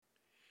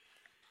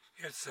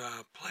It's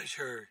a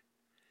pleasure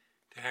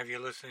to have you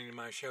listening to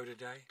my show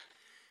today.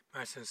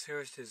 My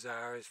sincerest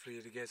desire is for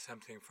you to get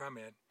something from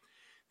it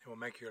that will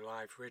make your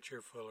life richer,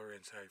 fuller,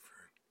 and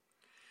safer.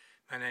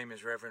 My name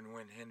is Reverend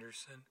Wynn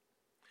Henderson.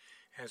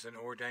 As an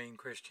ordained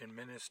Christian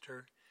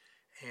minister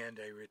and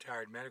a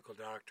retired medical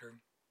doctor,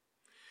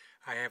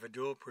 I have a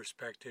dual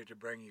perspective to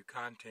bring you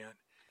content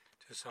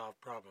to solve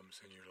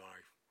problems in your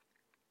life.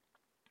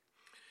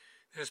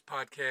 This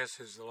podcast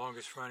is the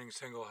longest running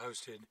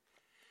single-hosted,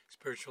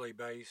 spiritually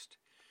based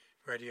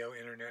radio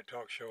internet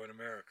talk show in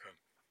America.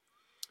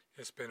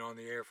 It's been on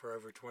the air for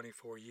over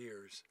 24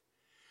 years.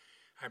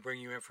 I bring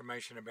you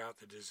information about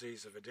the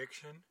disease of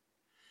addiction,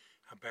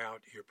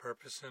 about your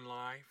purpose in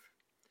life,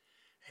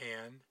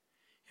 and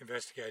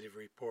investigative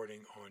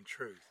reporting on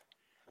truth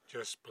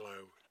just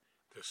below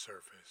the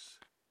surface.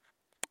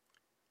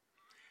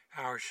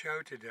 Our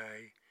show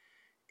today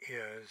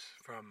is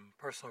from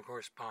personal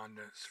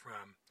correspondence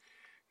from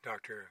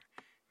Dr.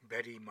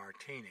 Betty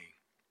Martini.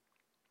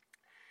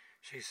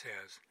 She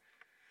says,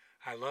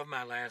 I love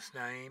my last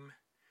name.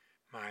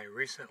 My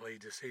recently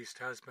deceased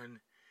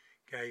husband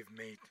gave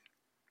me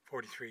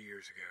 43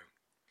 years ago.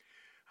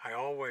 I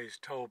always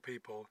told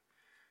people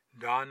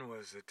Don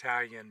was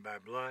Italian by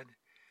blood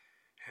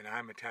and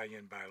I'm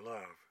Italian by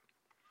love.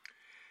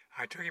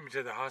 I took him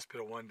to the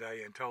hospital one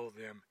day and told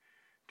them,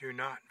 do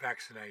not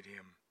vaccinate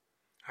him.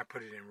 I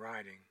put it in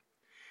writing.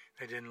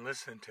 They didn't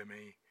listen to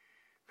me,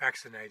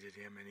 vaccinated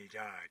him, and he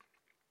died.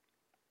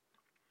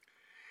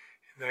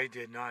 They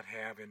did not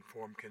have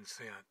informed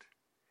consent.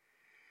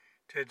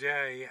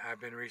 Today,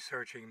 I've been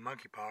researching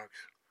monkeypox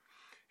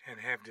and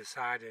have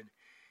decided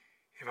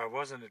if I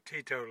wasn't a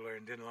teetotaler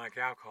and didn't like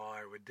alcohol,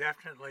 I would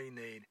definitely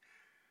need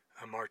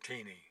a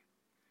martini.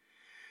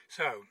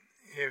 So,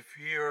 if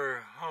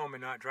you're home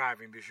and not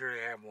driving, be sure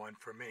to have one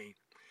for me,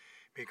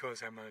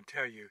 because I'm going to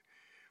tell you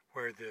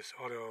where this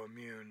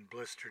autoimmune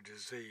blister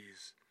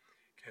disease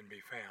can be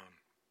found.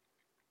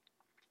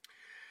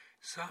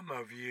 Some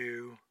of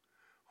you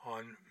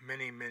on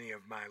many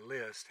of my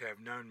lists have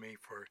known me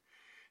for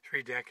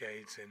 3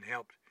 decades and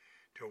helped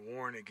to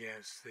warn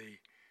against the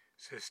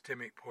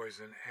systemic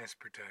poison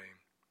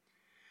aspartame.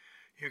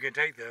 You can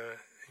thank the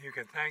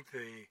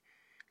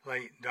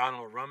late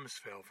Donald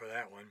Rumsfeld for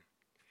that one.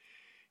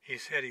 He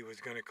said he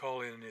was going to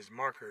call in his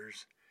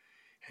markers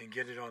and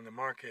get it on the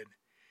market,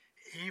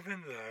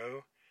 even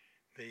though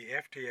the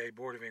FDA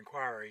Board of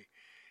Inquiry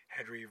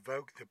had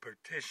revoked the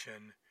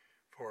petition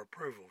for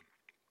approval.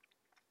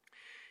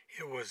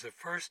 It was the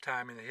first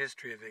time in the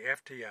history of the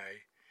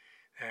FDA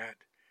that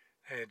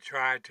they had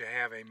tried to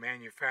have a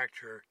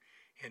manufacturer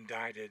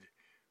indicted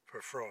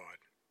for fraud.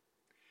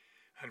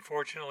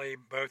 Unfortunately,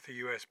 both the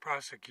U.S.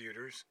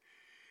 prosecutors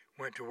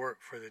went to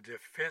work for the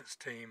defense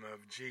team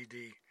of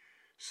G.D.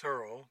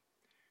 Searle,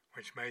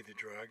 which made the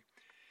drug,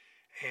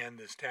 and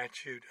the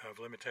statute of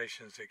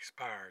limitations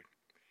expired.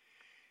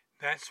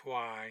 That's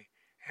why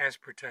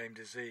aspartame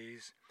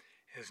disease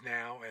is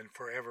now and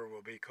forever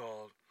will be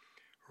called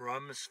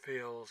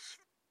Rumsfeld's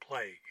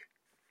plague.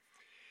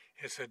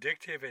 It's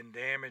addictive and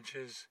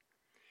damages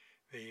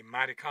the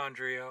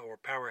mitochondria or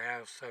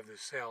powerhouse of the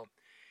cell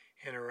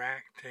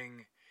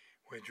interacting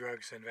with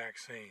drugs and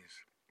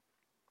vaccines.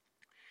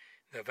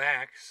 The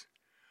vax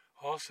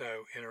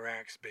also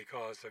interacts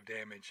because of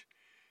damage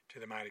to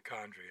the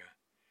mitochondria.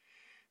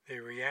 The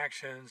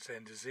reactions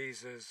and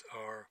diseases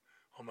are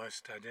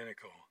almost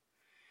identical.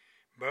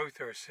 Both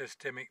are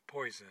systemic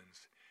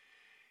poisons.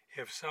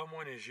 If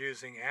someone is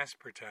using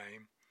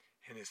aspartame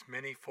in its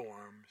many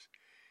forms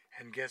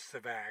and gets the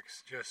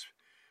vax, just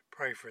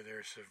pray for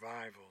their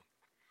survival.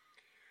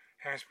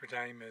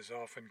 Aspartame is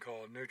often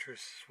called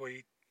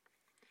NutraSweet,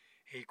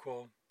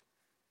 Equal,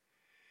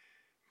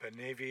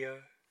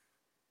 Benevia,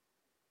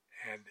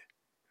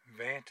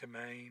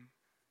 Advantamane,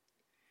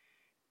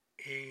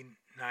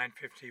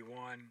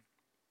 E951,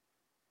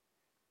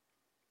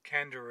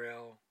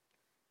 Canderel,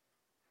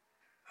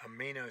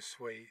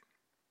 AminoSweet,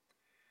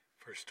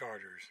 for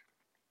starters.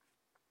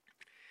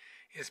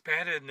 It's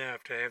bad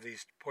enough to have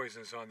these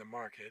poisons on the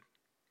market,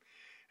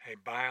 a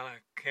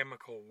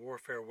biochemical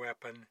warfare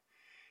weapon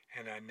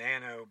and a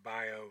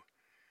nanobio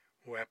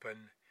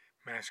weapon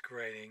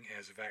masquerading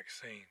as a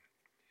vaccine.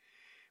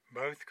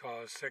 Both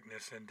cause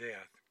sickness and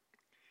death.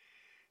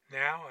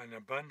 Now an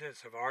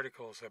abundance of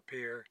articles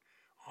appear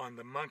on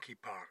the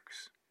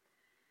monkeypox.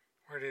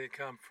 Where did it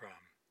come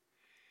from?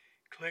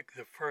 Click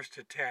the first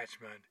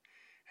attachment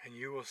and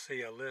you will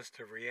see a list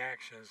of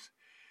reactions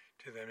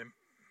to the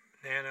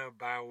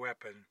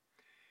nanobioweapon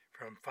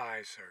from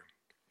Pfizer.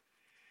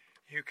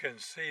 You can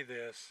see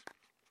this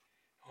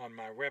on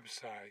my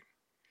website,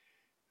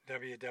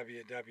 www.wpwhi.com.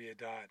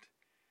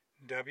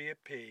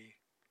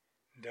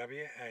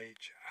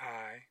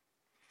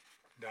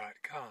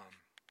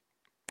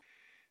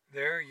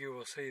 There you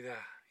will see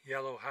the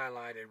yellow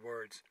highlighted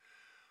words,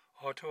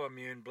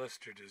 autoimmune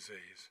blister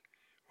disease,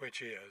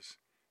 which is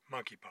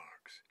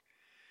monkeypox.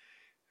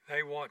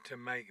 They want to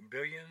make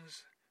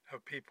billions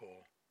of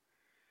people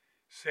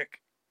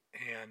sick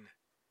and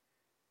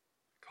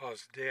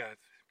cause death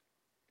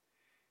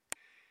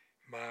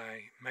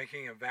by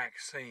making a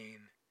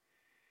vaccine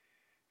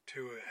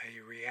to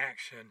a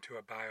reaction to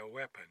a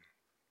bioweapon.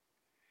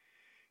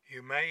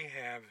 You may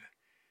have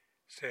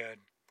said,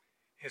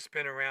 it's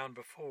been around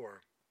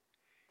before.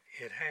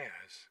 It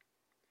has.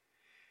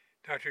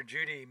 Dr.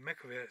 Judy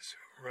Mikovits,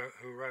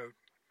 who wrote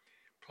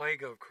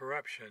Plague of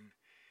Corruption,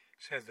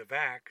 said the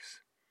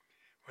vax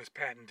was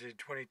patented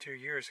 22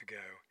 years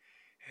ago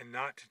and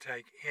not to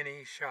take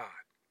any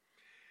shot.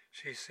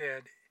 She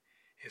said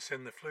it's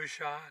in the flu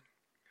shot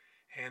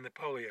and the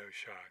polio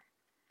shot.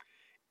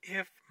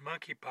 If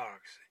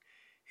monkeypox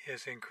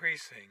is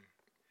increasing,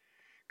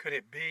 could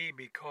it be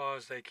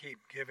because they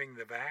keep giving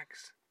the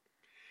vax?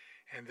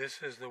 And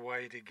this is the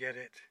way to get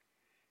it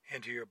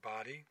into your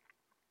body?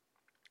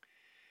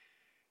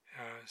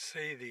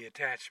 See the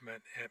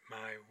attachment at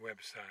my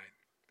website.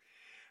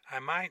 I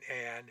might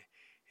add,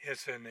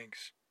 it's an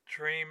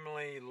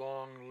extremely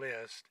long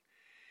list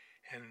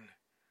and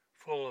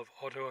full of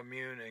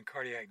autoimmune and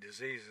cardiac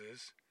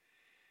diseases,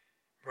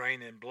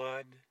 brain and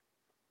blood,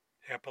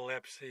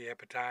 epilepsy,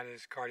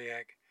 hepatitis,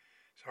 cardiac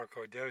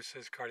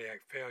sarcoidosis,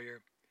 cardiac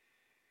failure,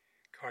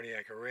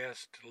 cardiac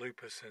arrest,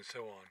 lupus, and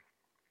so on.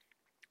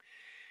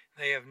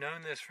 They have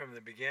known this from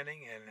the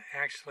beginning and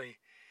actually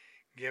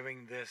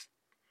giving this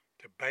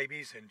to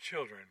babies and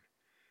children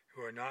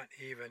who are not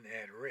even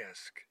at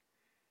risk.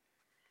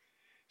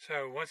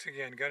 So once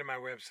again, go to my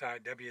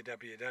website,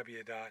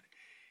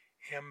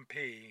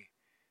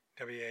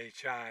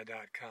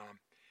 www.mpwhi.com,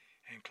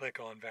 and click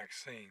on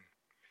vaccine.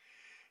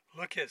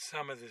 Look at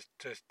some of the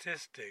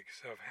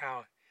statistics of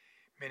how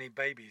many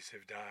babies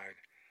have died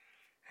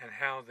and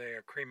how they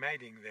are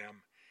cremating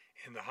them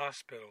in the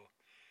hospital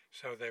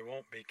so they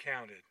won't be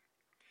counted.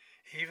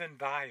 Even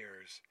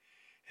Byers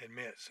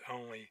admits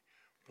only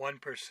 1%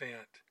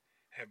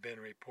 have been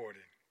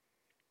reported.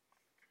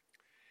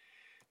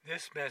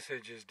 This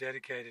message is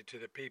dedicated to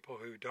the people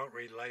who don't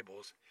read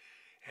labels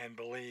and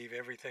believe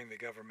everything the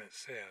government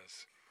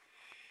says.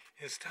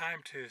 It's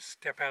time to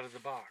step out of the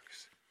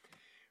box.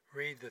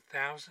 Read the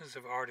thousands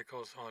of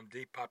articles on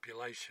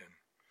depopulation.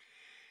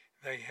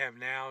 They have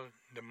now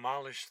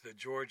demolished the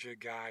Georgia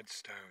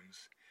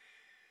Guidestones,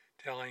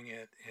 telling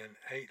it in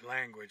 8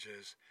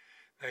 languages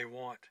they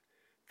want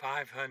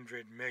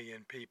 500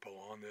 million people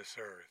on this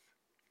earth.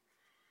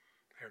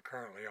 There are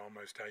currently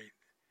almost 8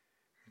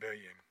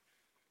 billion.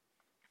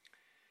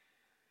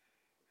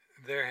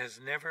 There has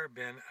never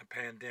been a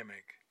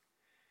pandemic.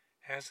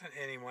 Hasn't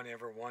anyone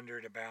ever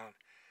wondered about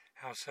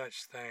how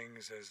such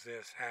things as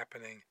this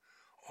happening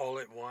all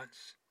at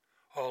once,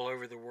 all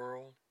over the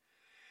world?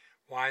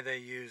 Why they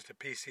used a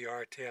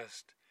PCR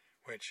test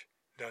which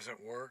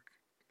doesn't work?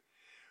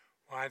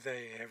 Why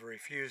they have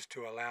refused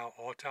to allow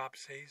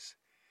autopsies?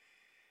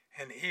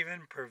 And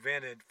even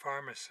prevented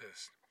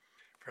pharmacists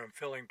from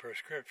filling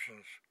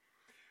prescriptions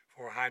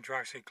for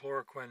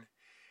hydroxychloroquine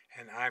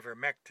and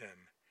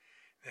ivermectin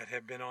that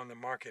have been on the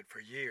market for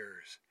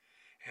years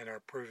and are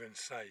proven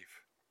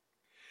safe.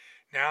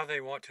 Now they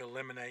want to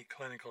eliminate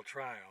clinical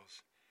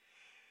trials.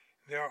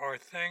 There are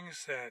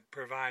things that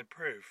provide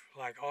proof,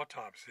 like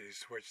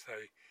autopsies, which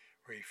they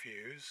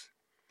refuse,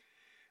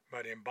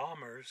 but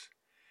embalmers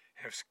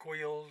have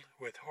squealed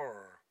with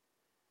horror.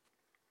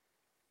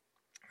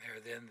 There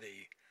are then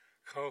the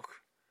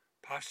Koch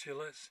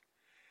postulates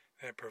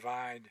that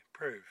provide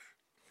proof.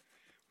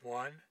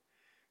 1.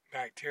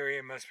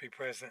 Bacteria must be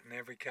present in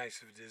every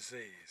case of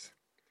disease.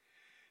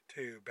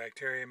 2.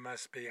 Bacteria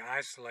must be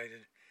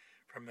isolated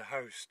from the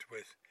host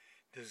with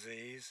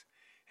disease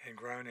and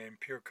grown in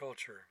pure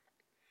culture.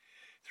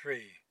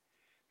 3.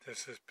 The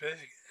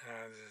suspicious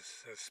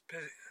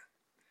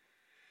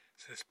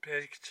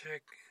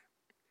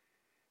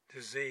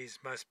disease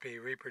must be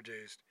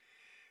reproduced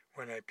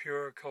when a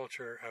pure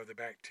culture of the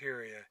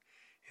bacteria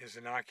is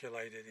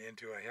inoculated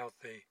into a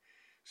healthy,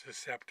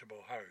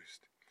 susceptible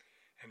host.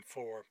 And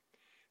 4.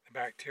 The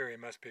bacteria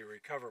must be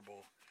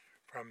recoverable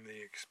from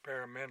the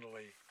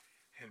experimentally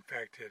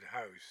infected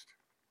host.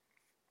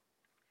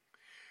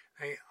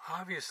 They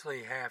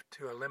obviously have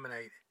to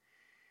eliminate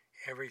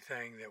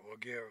everything that will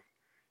give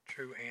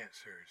true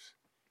answers.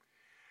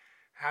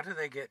 How do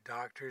they get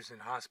doctors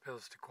and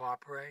hospitals to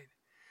cooperate?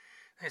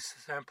 They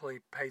simply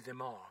pay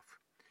them off.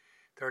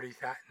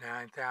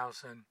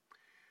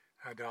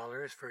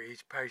 $39,000 for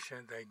each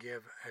patient they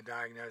give a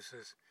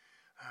diagnosis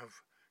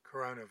of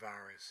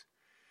coronavirus.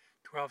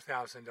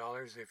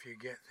 $12,000 if you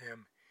get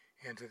them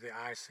into the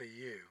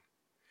ICU.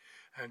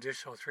 An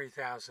additional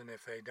 $3,000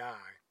 if they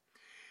die.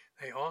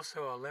 They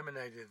also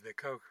eliminated the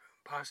Koch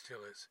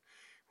postulates,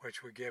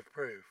 which would give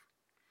proof.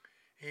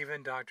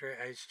 Even Dr.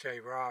 H.J.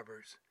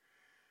 Roberts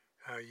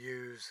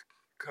used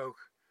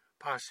Koch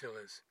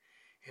postulates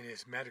in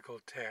his medical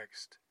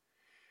text,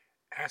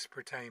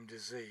 Aspartame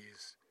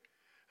Disease,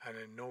 an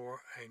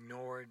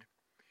ignored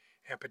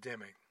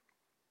epidemic.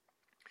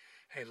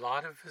 A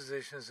lot of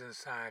physicians and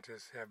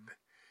scientists have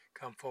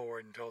come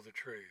forward and told the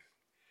truth.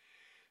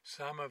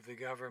 Some of the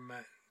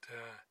government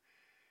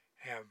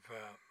have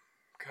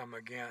come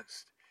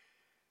against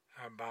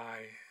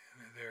by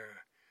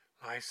their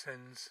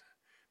license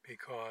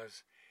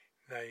because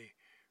they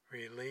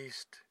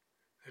released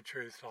the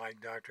truth,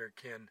 like Dr.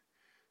 Ken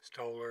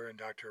Stoller and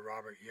Dr.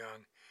 Robert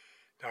Young.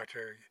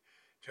 Dr.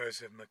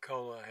 Joseph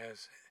McCullough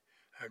has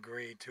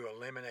agreed to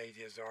eliminate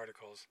his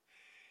articles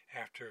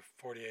after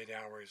 48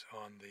 hours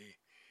on the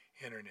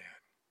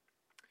internet.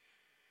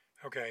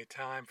 Okay,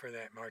 time for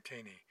that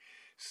martini.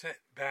 Sit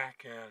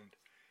back and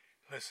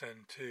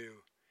listen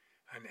to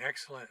an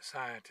excellent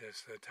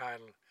scientist, the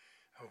title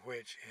of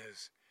which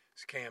is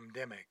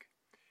Scamdemic.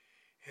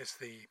 It's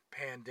the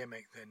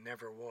pandemic that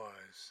never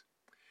was.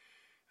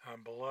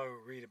 Below,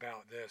 read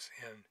about this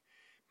in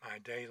my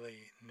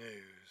daily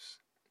news.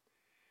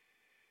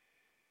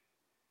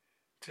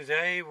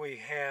 Today we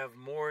have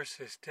more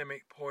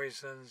systemic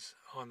poisons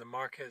on the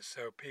market,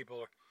 so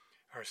people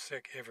are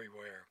sick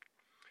everywhere.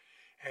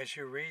 As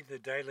you read the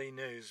daily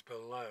news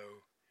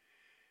below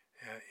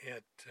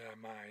at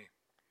my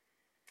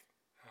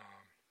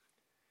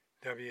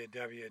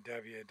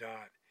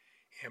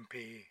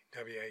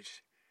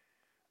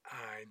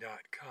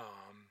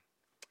www.mpwhi.com,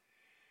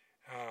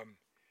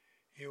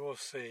 you will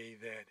see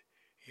that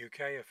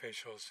UK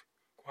officials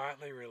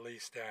quietly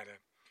released data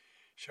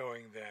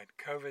showing that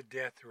COVID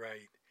death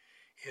rate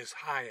is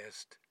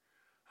highest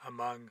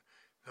among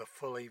the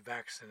fully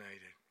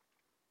vaccinated.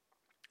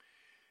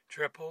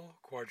 Triple,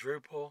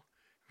 quadruple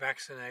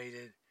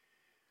vaccinated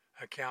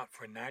account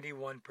for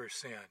 91%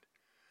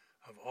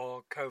 of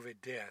all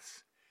COVID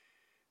deaths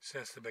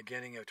since the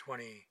beginning of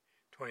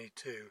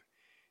 2022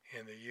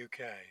 in the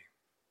UK.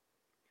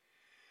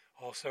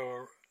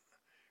 Also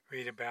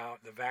read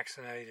about the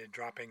vaccinated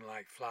dropping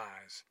like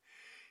flies.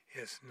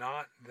 It's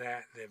not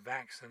that the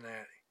vax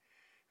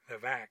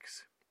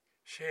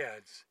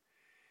sheds,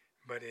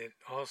 but it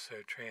also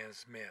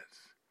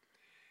transmits.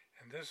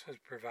 And this was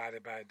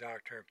provided by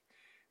Dr.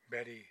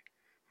 Betty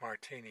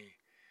Martini,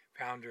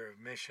 founder of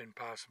Mission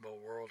Possible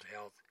World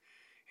Health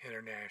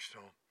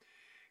International.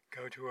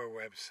 Go to our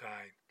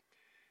website,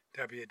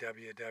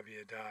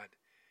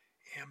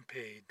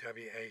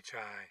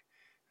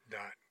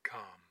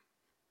 www.mpwhi.com.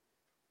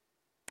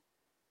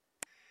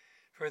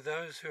 For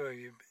those who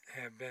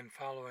have been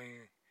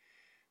following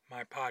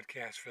my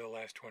podcast for the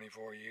last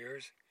 24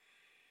 years,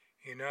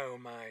 you know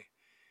my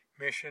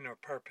mission or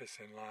purpose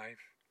in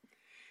life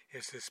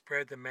is to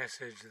spread the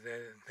message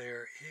that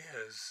there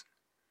is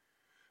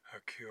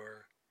a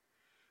cure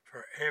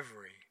for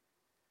every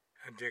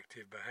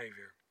addictive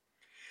behavior.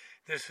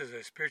 This is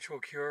a spiritual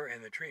cure,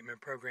 and the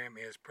treatment program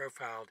is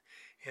profiled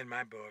in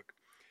my book,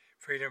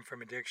 Freedom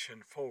from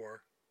Addiction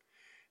 4,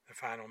 The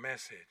Final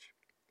Message,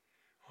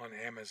 on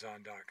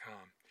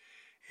Amazon.com.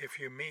 If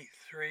you meet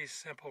 3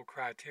 simple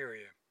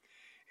criteria,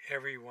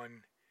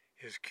 everyone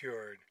is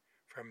cured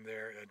from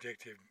their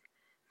addictive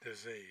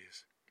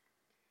disease.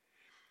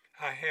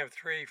 I have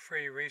 3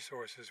 free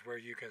resources where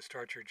you can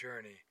start your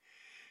journey.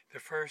 The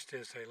first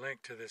is a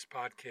link to this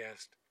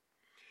podcast,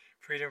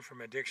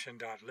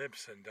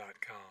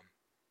 freedomfromaddiction.libsyn.com.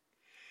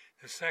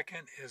 The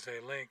second is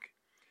a link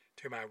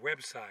to my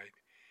website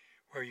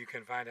where you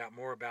can find out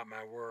more about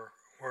my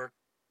work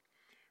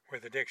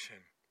with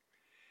addiction.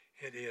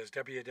 It is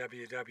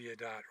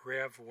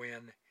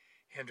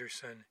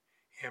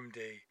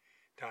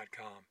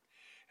www.revwinhendersonmd.com.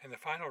 And the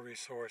final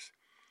resource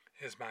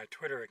is my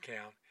Twitter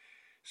account.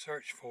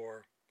 Search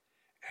for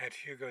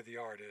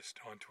 @HugoTheArtist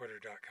on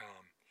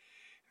Twitter.com.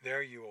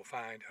 There you will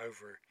find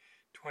over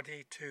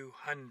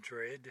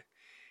 2,200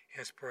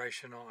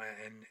 inspirational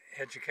and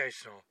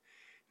educational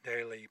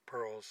daily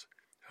pearls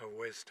of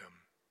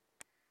wisdom.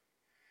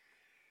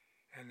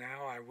 And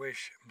now I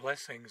wish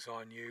blessings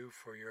on you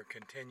for your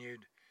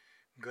continued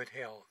good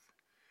health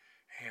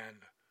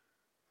and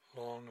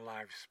long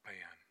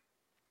lifespan.